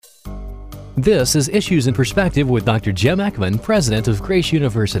This is Issues in Perspective with Dr. Jim Eckman, President of Grace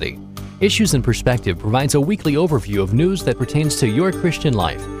University. Issues in Perspective provides a weekly overview of news that pertains to your Christian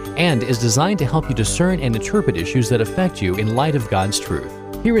life and is designed to help you discern and interpret issues that affect you in light of God's truth.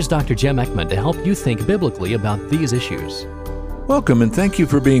 Here is Dr. Jim Eckman to help you think biblically about these issues. Welcome, and thank you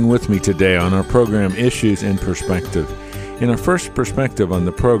for being with me today on our program, Issues in Perspective. In our first perspective on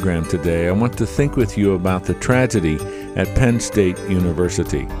the program today, I want to think with you about the tragedy at Penn State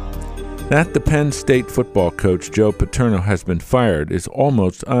University. That the Penn State football coach Joe Paterno has been fired is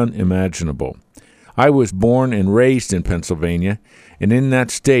almost unimaginable. I was born and raised in Pennsylvania, and in that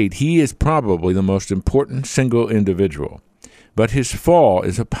state he is probably the most important single individual. But his fall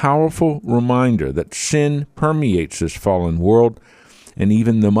is a powerful reminder that sin permeates this fallen world, and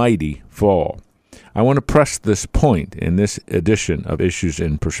even the mighty fall. I want to press this point in this edition of Issues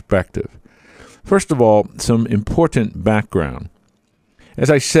in Perspective. First of all, some important background. As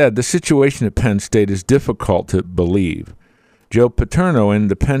I said, the situation at Penn State is difficult to believe. Joe Paterno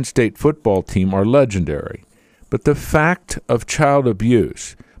and the Penn State football team are legendary, but the fact of child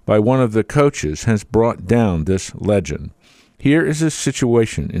abuse by one of the coaches has brought down this legend. Here is the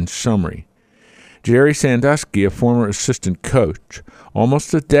situation in summary. Jerry Sandusky, a former assistant coach,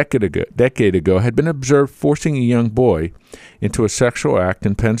 almost a decade ago, had been observed forcing a young boy into a sexual act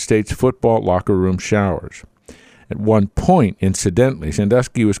in Penn State's football locker room showers. At one point, incidentally,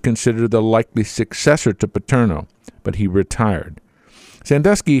 Sandusky was considered the likely successor to Paterno, but he retired.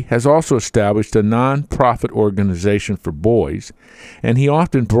 Sandusky has also established a non-profit organization for boys, and he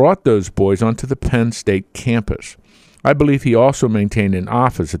often brought those boys onto the Penn State campus. I believe he also maintained an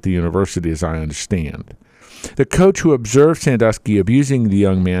office at the university, as I understand. The coach who observed Sandusky abusing the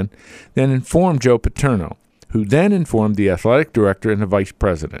young man then informed Joe Paterno, who then informed the athletic director and the vice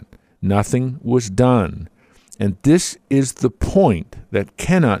president. Nothing was done. And this is the point that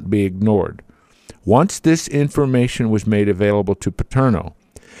cannot be ignored. Once this information was made available to Paterno,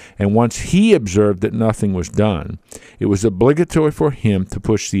 and once he observed that nothing was done, it was obligatory for him to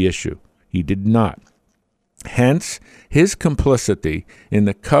push the issue. He did not. Hence, his complicity in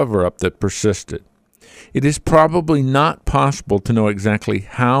the cover-up that persisted. It is probably not possible to know exactly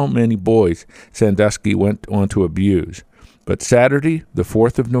how many boys Sandusky went on to abuse, but Saturday, the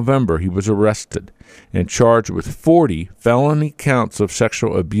 4th of November, he was arrested and charged with 40 felony counts of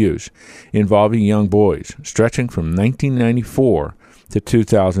sexual abuse involving young boys, stretching from 1994 to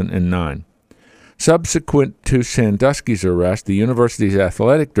 2009. Subsequent to Sandusky's arrest, the university's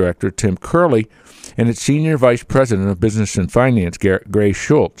athletic director, Tim Curley, and its senior vice president of business and finance, Gray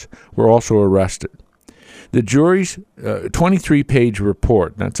Schultz, were also arrested. The jury's 23-page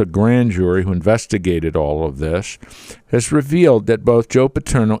report, that's a grand jury who investigated all of this, has revealed that both Joe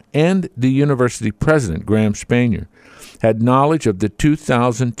Paterno and the university president, Graham Spanier, had knowledge of the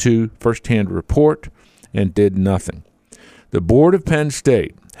 2002 first-hand report and did nothing. The board of Penn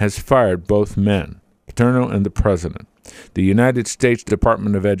State has fired both men, Paterno and the president. The United States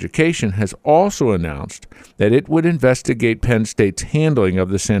Department of Education has also announced that it would investigate Penn State's handling of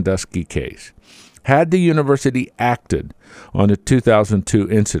the Sandusky case. Had the university acted on the 2002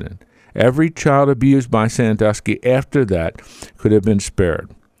 incident, every child abused by Sandusky after that could have been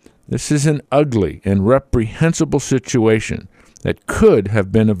spared. This is an ugly and reprehensible situation that could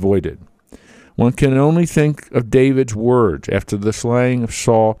have been avoided. One can only think of David's words after the slaying of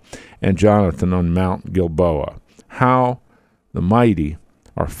Saul and Jonathan on Mount Gilboa. How the mighty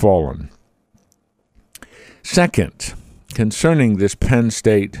are fallen. Second, concerning this Penn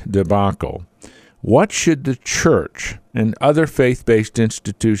State debacle, what should the church and other faith-based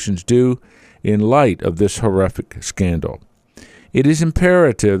institutions do in light of this horrific scandal? It is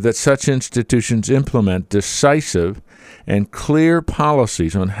imperative that such institutions implement decisive and clear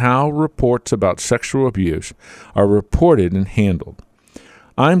policies on how reports about sexual abuse are reported and handled.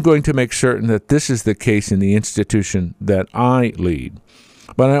 I'm going to make certain that this is the case in the institution that I lead.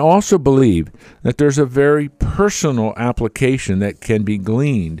 But I also believe that there's a very personal application that can be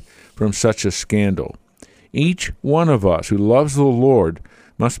gleaned from such a scandal. Each one of us who loves the Lord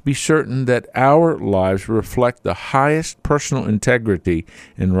must be certain that our lives reflect the highest personal integrity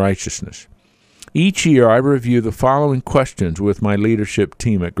and righteousness. Each year I review the following questions with my leadership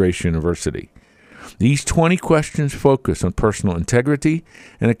team at Grace University. These 20 questions focus on personal integrity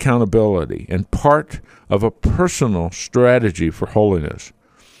and accountability and part of a personal strategy for holiness.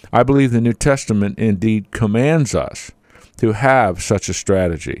 I believe the New Testament indeed commands us to have such a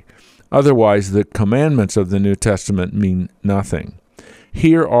strategy. Otherwise, the commandments of the New Testament mean nothing.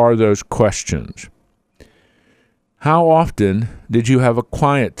 Here are those questions. How often did you have a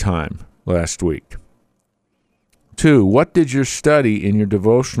quiet time last week? 2, what did your study in your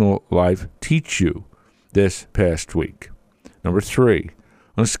devotional life teach you this past week? Number 3,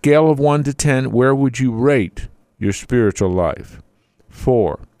 on a scale of 1 to 10, where would you rate your spiritual life?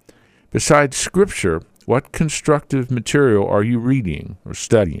 4, besides Scripture, what constructive material are you reading or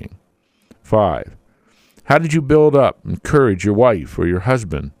studying? 5, how did you build up, encourage your wife or your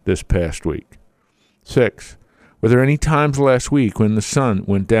husband this past week? 6, were there any times last week when the sun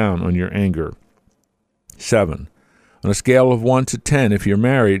went down on your anger? 7, on a scale of 1 to 10, if you're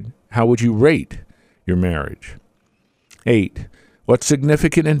married, how would you rate your marriage? 8, what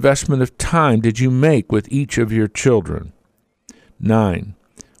significant investment of time did you make with each of your children? 9,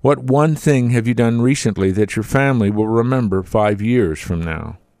 what one thing have you done recently that your family will remember 5 years from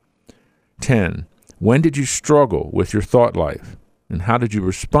now? 10, when did you struggle with your thought life, and how did you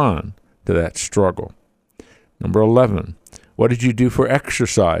respond to that struggle? Number 11, what did you do for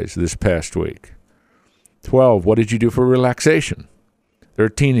exercise this past week? 12, what did you do for relaxation?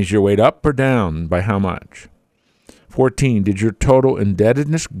 13, is your weight up or down? By how much? 14, did your total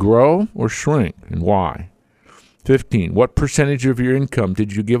indebtedness grow or shrink, and why? 15, what percentage of your income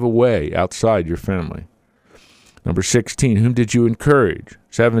did you give away outside your family? Number 16, whom did you encourage?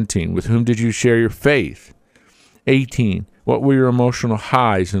 17, with whom did you share your faith? 18, what were your emotional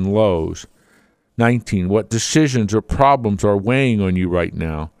highs and lows? 19, what decisions or problems are weighing on you right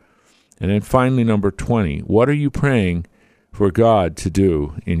now? And then finally, number 20, what are you praying for God to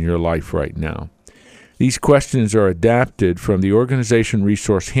do in your life right now? These questions are adapted from the Organization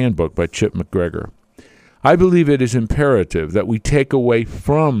Resource Handbook by Chip McGregor. I believe it is imperative that we take away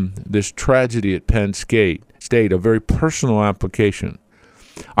from this tragedy at Penn State a very personal application.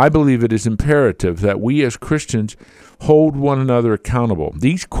 I believe it is imperative that we as Christians hold one another accountable.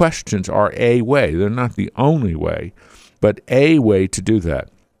 These questions are a way. They're not the only way, but a way to do that.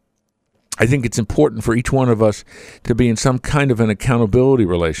 I think it's important for each one of us to be in some kind of an accountability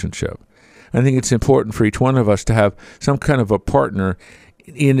relationship. I think it's important for each one of us to have some kind of a partner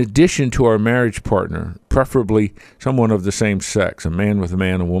in addition to our marriage partner, preferably someone of the same sex, a man with a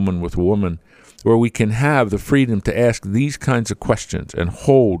man, a woman with a woman, where we can have the freedom to ask these kinds of questions and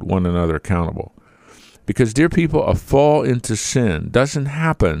hold one another accountable. Because, dear people, a fall into sin doesn't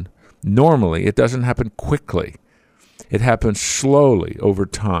happen normally. It doesn't happen quickly. It happens slowly over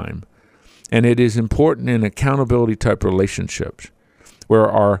time. And it is important in accountability-type relationships where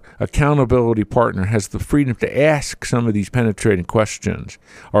our accountability partner has the freedom to ask some of these penetrating questions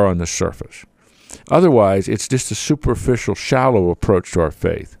are on the surface. Otherwise, it's just a superficial, shallow approach to our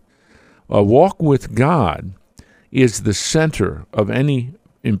faith. A walk with God is the center of any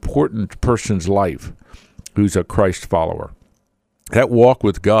important person's life who's a Christ follower. That walk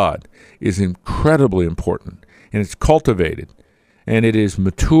with God is incredibly important, and it's cultivated, and it is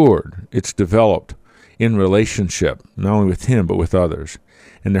matured, it's developed in relationship, not only with him, but with others.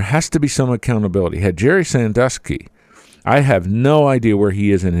 And there has to be some accountability. Had Jerry Sandusky, I have no idea where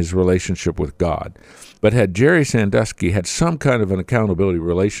he is in his relationship with God, but had Jerry Sandusky had some kind of an accountability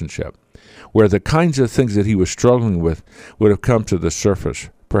relationship where the kinds of things that he was struggling with would have come to the surface,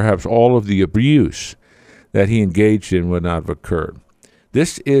 perhaps all of the abuse that he engaged in would not have occurred.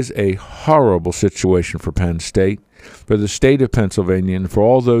 This is a horrible situation for Penn State, for the state of Pennsylvania, and for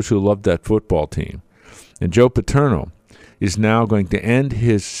all those who love that football team. And Joe Paterno is now going to end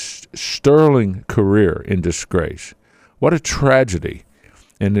his sterling career in disgrace. What a tragedy.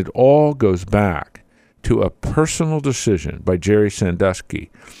 And it all goes back to a personal decision by Jerry Sandusky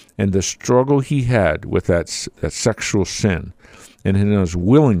and the struggle he had with that sexual sin and his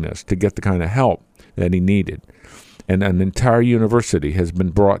willingness to get the kind of help that he needed. And an entire university has been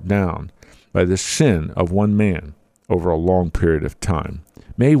brought down by the sin of one man over a long period of time.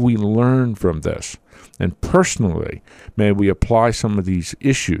 May we learn from this. And personally, may we apply some of these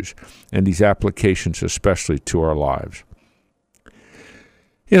issues and these applications especially to our lives.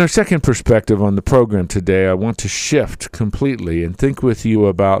 In our second perspective on the program today, I want to shift completely and think with you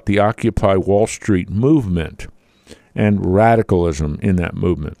about the Occupy Wall Street movement and radicalism in that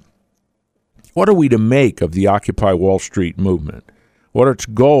movement. What are we to make of the Occupy Wall Street movement? What are its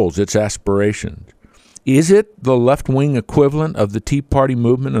goals, its aspirations? Is it the left-wing equivalent of the Tea Party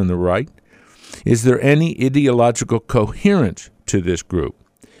movement on the right? Is there any ideological coherence to this group?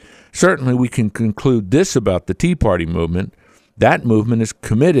 Certainly we can conclude this about the Tea Party movement. That movement is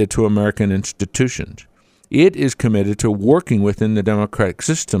committed to American institutions. It is committed to working within the democratic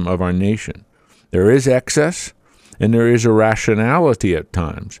system of our nation. There is excess and there is irrationality at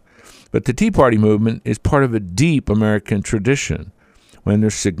times. But the Tea Party movement is part of a deep American tradition. When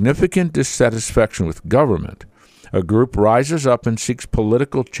there's significant dissatisfaction with government, a group rises up and seeks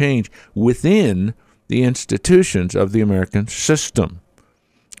political change within the institutions of the American system.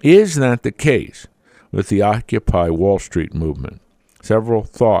 Is that the case with the Occupy Wall Street movement? Several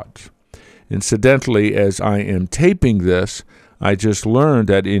thoughts. Incidentally, as I am taping this, I just learned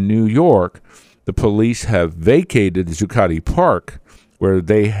that in New York, the police have vacated Zuccotti Park, where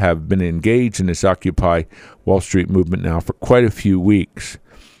they have been engaged in this Occupy Wall Street movement now for quite a few weeks.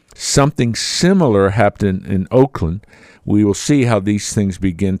 Something similar happened in Oakland. We will see how these things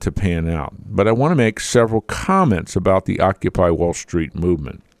begin to pan out. But I want to make several comments about the Occupy Wall Street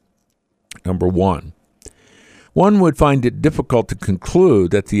movement. Number one would find it difficult to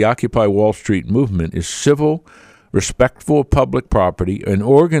conclude that the Occupy Wall Street movement is civil, respectful of public property, and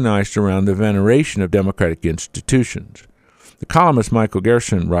organized around the veneration of democratic institutions. The columnist Michael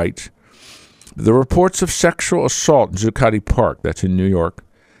Gerson writes, the reports of sexual assault in Zuccotti Park, that's in New York,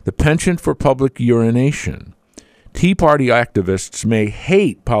 the penchant for public urination. Tea Party activists may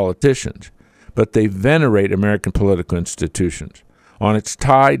hate politicians, but they venerate American political institutions. On its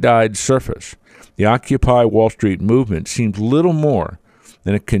tie-dyed surface, the Occupy Wall Street movement seems little more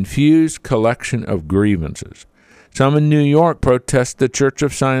than a confused collection of grievances. Some in New York protest the Church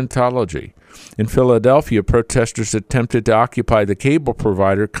of Scientology. In Philadelphia, protesters attempted to occupy the cable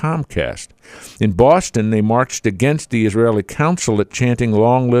provider Comcast. In Boston, they marched against the Israeli consulate, chanting,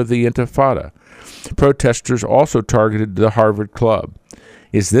 "Long live the Intifada." Protesters also targeted the Harvard Club.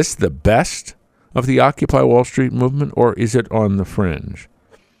 Is this the best of the Occupy Wall Street movement, or is it on the fringe?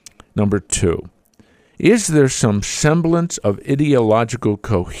 Number two, is there some semblance of ideological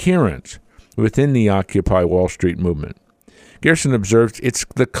coherence within the Occupy Wall Street movement? Gerson observes it's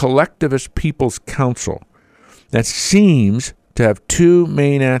the Collectivist People's Council that seems to have two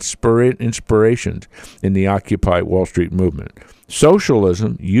main inspirations in the Occupy Wall Street movement: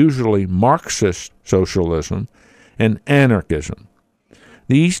 socialism, usually Marxist socialism, and anarchism.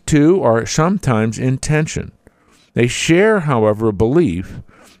 These two are sometimes in tension. They share, however, a belief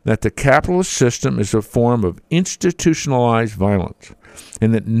that the capitalist system is a form of institutionalized violence,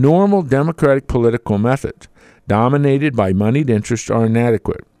 and that normal democratic political methods, dominated by moneyed interests, are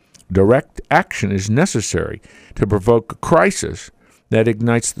inadequate. Direct action is necessary to provoke a crisis that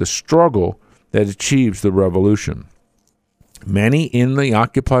ignites the struggle that achieves the revolution. Many in the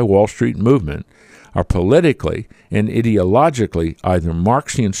Occupy Wall Street movement are politically and ideologically either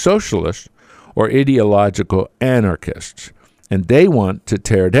Marxian socialists or ideological anarchists, and they want to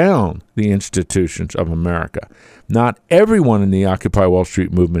tear down the institutions of America. Not everyone in the Occupy Wall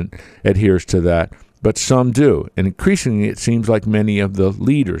Street movement adheres to that, but some do, and increasingly it seems like many of the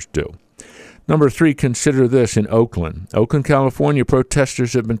leaders do. Number three, consider this in Oakland. Oakland, California,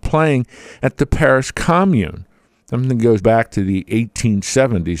 protesters have been playing at the Paris Commune. Something goes back to the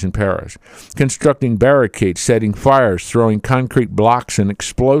 1870s in Paris, constructing barricades, setting fires, throwing concrete blocks and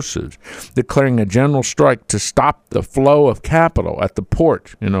explosives, declaring a general strike to stop the flow of capital at the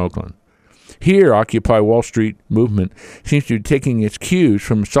port in Oakland. Here, Occupy Wall Street movement seems to be taking its cues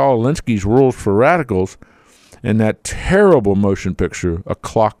from Saul Alinsky's Rules for Radicals and that terrible motion picture, A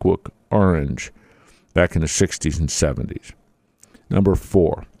Clockwork Orange, back in the 60s and 70s. Number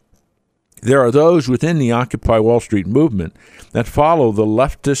four, there are those within the Occupy Wall Street movement that follow the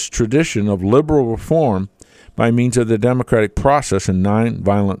leftist tradition of liberal reform by means of the democratic process and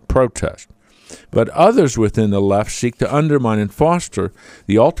nonviolent protest. But others within the left seek to undermine and foster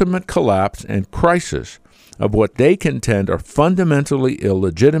the ultimate collapse and crisis of what they contend are fundamentally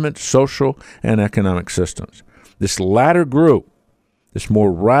illegitimate social and economic systems. This latter group, this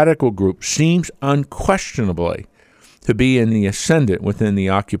more radical group, seems unquestionably to be in the ascendant within the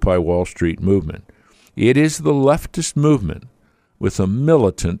Occupy Wall Street movement. It is the leftist movement with a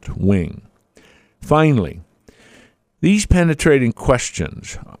militant wing. Finally, these penetrating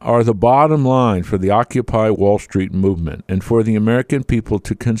questions are the bottom line for the Occupy Wall Street movement and for the American people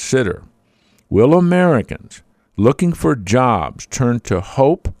to consider. Will Americans looking for jobs turn to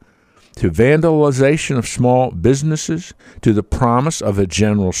hope, to vandalization of small businesses, to the promise of a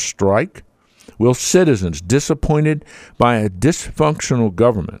general strike? Will citizens disappointed by a dysfunctional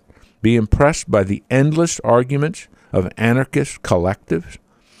government be impressed by the endless arguments of anarchist collectives?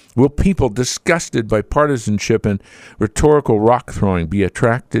 Will people disgusted by partisanship and rhetorical rock throwing be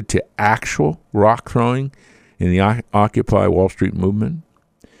attracted to actual rock throwing in the Occupy Wall Street movement?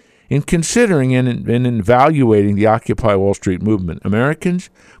 In considering and evaluating the Occupy Wall Street movement, Americans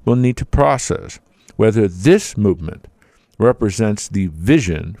will need to process whether this movement represents the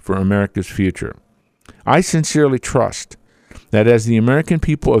vision for America's future. I sincerely trust that as the American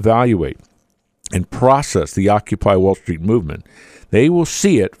people evaluate and process the Occupy Wall Street movement, they will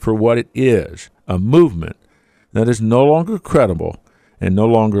see it for what it is, a movement that is no longer credible and no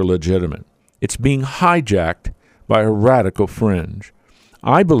longer legitimate. It's being hijacked by a radical fringe.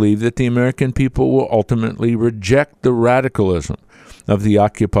 I believe that the American people will ultimately reject the radicalism of the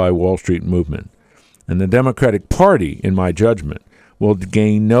Occupy Wall Street movement. And the Democratic Party, in my judgment, will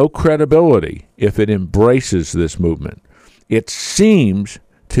gain no credibility if it embraces this movement. It seems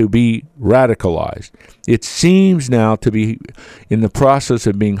to be radicalized. It seems now to be in the process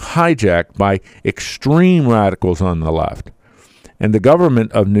of being hijacked by extreme radicals on the left. And the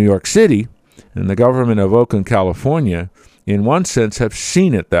government of New York City and the government of Oakland, California, in one sense have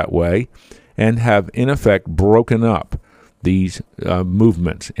seen it that way and have, in effect, broken up these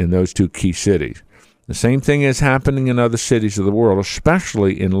movements in those two key cities. The same thing is happening in other cities of the world,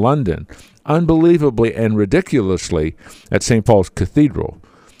 especially in London, unbelievably and ridiculously at St. Paul's Cathedral,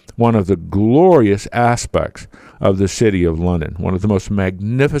 one of the glorious aspects of the city of London, one of the most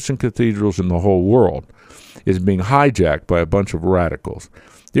magnificent cathedrals in the whole world, is being hijacked by a bunch of radicals.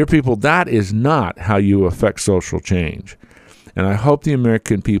 Dear people, that is not how you affect social change. And I hope the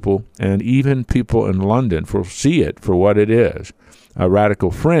American people and even people in London will see it for what it is, a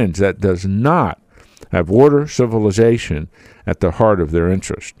radical fringe that does not have order, civilization at the heart of their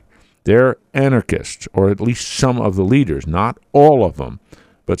interest. They're anarchists, or at least some of the leaders, not all of them,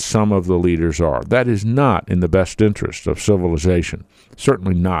 but some of the leaders are. That is not in the best interest of civilization,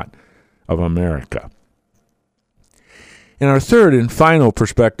 certainly not of America. In our third and final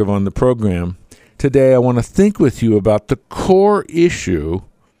perspective on the program, today I want to think with you about the core issue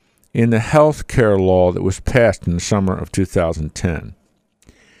in the health care law that was passed in the summer of 2010.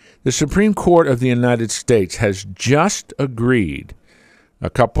 The Supreme Court of the United States has just agreed a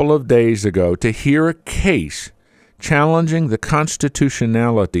couple of days ago to hear a case challenging the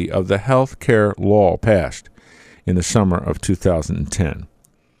constitutionality of the health care law passed in the summer of 2010.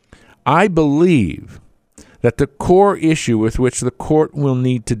 I believe that the core issue with which the court will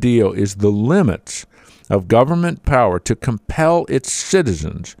need to deal is the limits of government power to compel its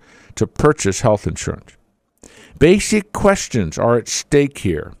citizens to purchase health insurance. Basic questions are at stake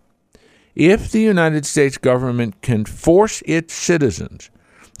here. If the United States government can force its citizens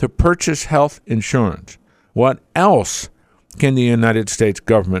to purchase health insurance, what else can the United States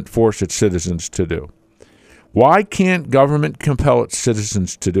government force its citizens to do? Why can't government compel its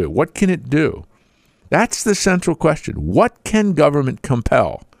citizens to do? What can it do? That's the central question. What can government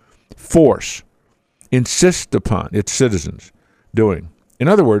compel, force, insist upon its citizens doing? In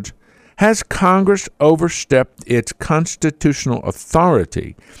other words, has Congress overstepped its constitutional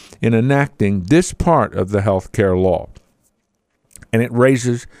authority in enacting this part of the health care law? And it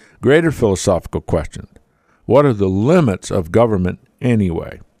raises greater philosophical questions. What are the limits of government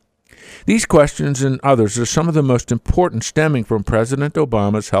anyway? These questions and others are some of the most important stemming from President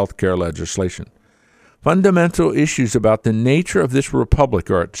Obama's health care legislation. Fundamental issues about the nature of this republic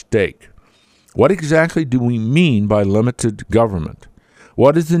are at stake. What exactly do we mean by limited government?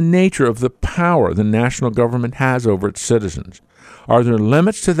 What is the nature of the power the national government has over its citizens? Are there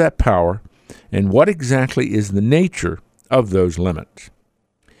limits to that power? And what exactly is the nature of those limits?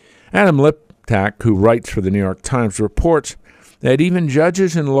 Adam Liptak, who writes for the New York Times, reports that even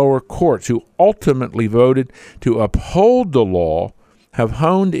judges in lower courts who ultimately voted to uphold the law have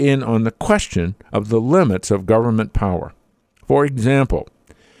honed in on the question of the limits of government power. For example,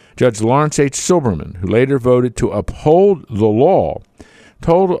 Judge Lawrence H. Silberman, who later voted to uphold the law,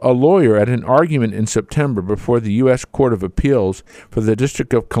 told a lawyer at an argument in September before the U.S. Court of Appeals for the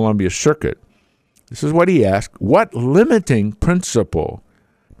District of Columbia Circuit. This is what he asked: what limiting principle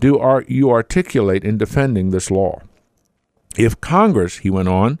do you articulate in defending this law? If Congress, he went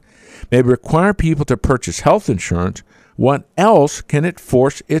on, may require people to purchase health insurance, what else can it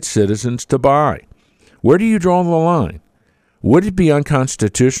force its citizens to buy? Where do you draw the line? Would it be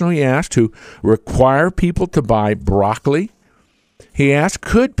unconstitutional, he asked, to require people to buy broccoli? He asked,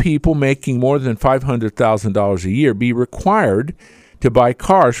 could people making more than $500,000 a year be required to buy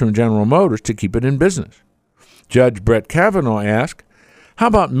cars from General Motors to keep it in business? Judge Brett Kavanaugh asked, how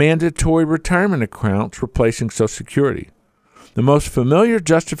about mandatory retirement accounts replacing Social Security? The most familiar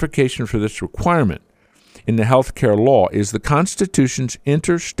justification for this requirement in the health care law is the Constitution's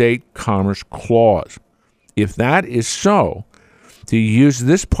Interstate Commerce Clause. If that is so, to use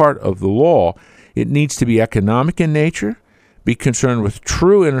this part of the law, it needs to be economic in nature, be concerned with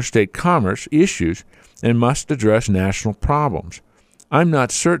true interstate commerce issues, and must address national problems. I'm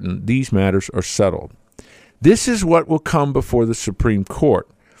not certain these matters are settled. This is what will come before the Supreme Court.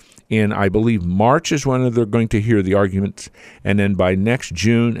 In, I believe, March is when they're going to hear the arguments, and then by next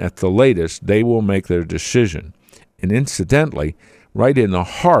June at the latest, they will make their decision. And incidentally, right in the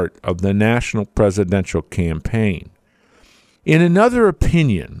heart of the national presidential campaign. In another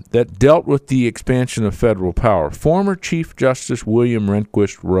opinion that dealt with the expansion of federal power, former Chief Justice William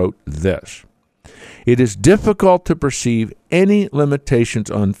Rehnquist wrote this: "It is difficult to perceive any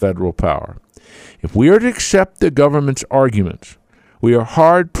limitations on federal power. If we are to accept the government's arguments, we are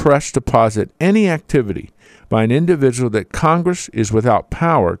hard-pressed to posit any activity by an individual that Congress is without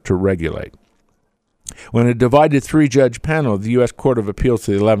power to regulate." When a divided three-judge panel of the U.S. Court of Appeals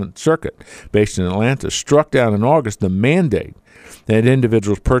to the 11th Circuit, based in Atlanta, struck down in August the mandate that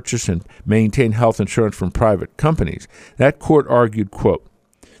individuals purchase and maintain health insurance from private companies, that court argued, quote,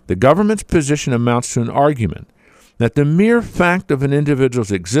 "The government's position amounts to an argument that the mere fact of an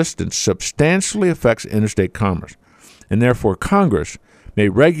individual's existence substantially affects interstate commerce, and therefore Congress may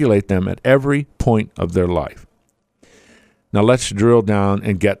regulate them at every point of their life." Now let's drill down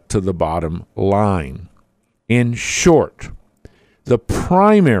and get to the bottom line. In short, the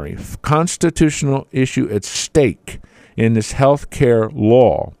primary constitutional issue at stake in this health care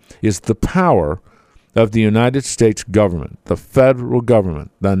law is the power of the United States government, the federal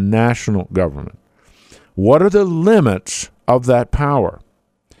government, the national government. What are the limits of that power?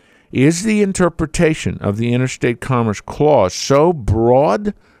 Is the interpretation of the Interstate Commerce Clause so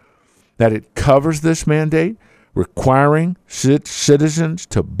broad that it covers this mandate, requiring citizens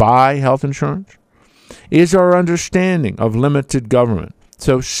to buy health insurance? Is our understanding of limited government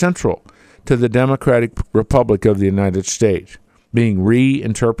so central to the Democratic Republic of the United States being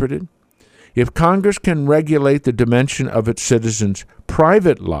reinterpreted? If Congress can regulate the dimension of its citizens'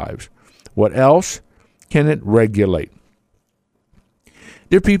 private lives, what else can it regulate?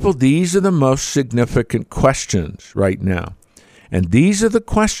 Dear people, these are the most significant questions right now. And these are the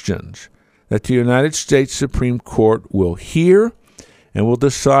questions that the United States Supreme Court will hear and will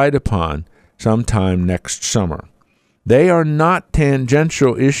decide upon sometime next summer. They are not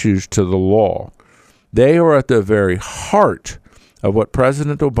tangential issues to the law. They are at the very heart of what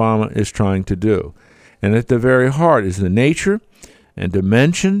President Obama is trying to do. And at the very heart is the nature and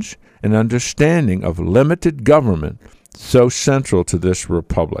dimensions and understanding of limited government so central to this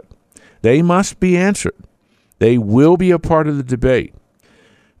republic. They must be answered. They will be a part of the debate.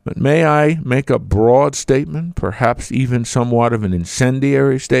 But may I make a broad statement, perhaps even somewhat of an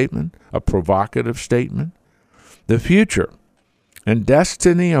incendiary statement, a provocative statement? The future and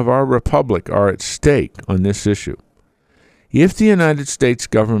destiny of our republic are at stake on this issue. If the United States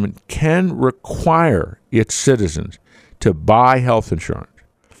government can require its citizens to buy health insurance,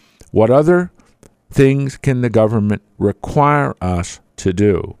 what other things can the government require us to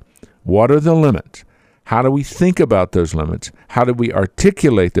do? What are the limits? How do we think about those limits? How do we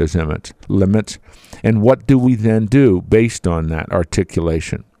articulate those limits? And what do we then do based on that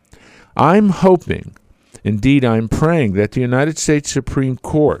articulation? I'm hoping, indeed I'm praying, that the United States Supreme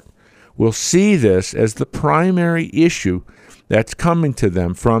Court will see this as the primary issue that's coming to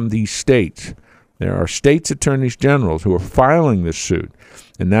them from these states. There are states' attorneys generals who are filing this suit,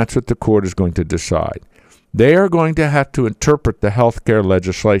 and that's what the court is going to decide. They are going to have to interpret the health care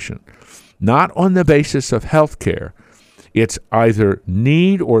legislation, not on the basis of health care. It's either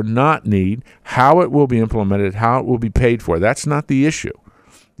need or not need, how it will be implemented, how it will be paid for. That's not the issue.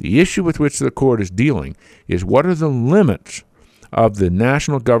 The issue with which the court is dealing is what are the limits of the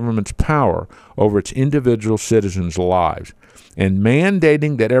national government's power over its individual citizens' lives. And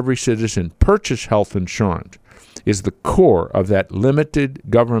mandating that every citizen purchase health insurance is the core of that limited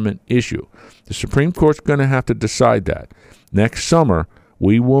government issue. The Supreme Court's going to have to decide that. Next summer,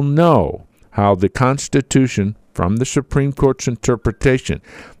 we will know how the Constitution, from the Supreme Court's interpretation,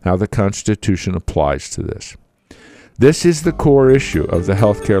 how the Constitution applies to this. This is the core issue of the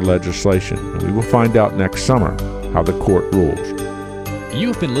health care legislation, and we will find out next summer how the court rules.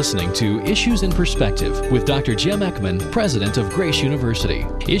 You've been listening to Issues in Perspective with Dr. Jim Eckman, President of Grace University.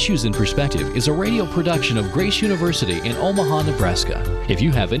 Issues in Perspective is a radio production of Grace University in Omaha, Nebraska. If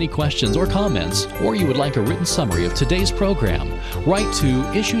you have any questions or comments, or you would like a written summary of today's program, write to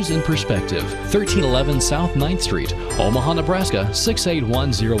Issues in Perspective, 1311 South 9th Street, Omaha, Nebraska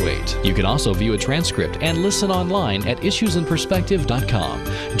 68108. You can also view a transcript and listen online at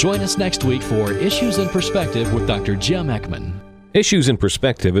issuesinperspective.com. Join us next week for Issues in Perspective with Dr. Jim Eckman. Issues in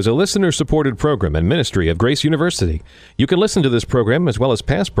Perspective is a listener-supported program and ministry of Grace University. You can listen to this program as well as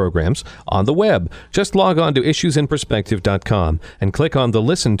past programs on the web. Just log on to issuesinperspective.com and click on the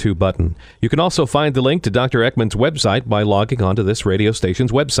Listen To button. You can also find the link to Dr. Eckman's website by logging on to this radio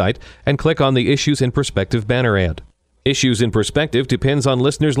station's website and click on the Issues in Perspective banner ad. Issues in Perspective depends on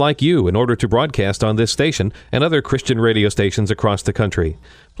listeners like you in order to broadcast on this station and other Christian radio stations across the country.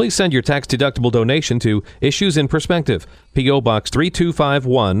 Please send your tax-deductible donation to Issues in Perspective, P.O. Box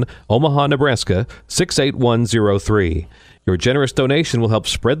 3251, Omaha, Nebraska 68103. Your generous donation will help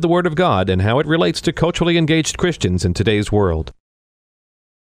spread the word of God and how it relates to culturally engaged Christians in today's world.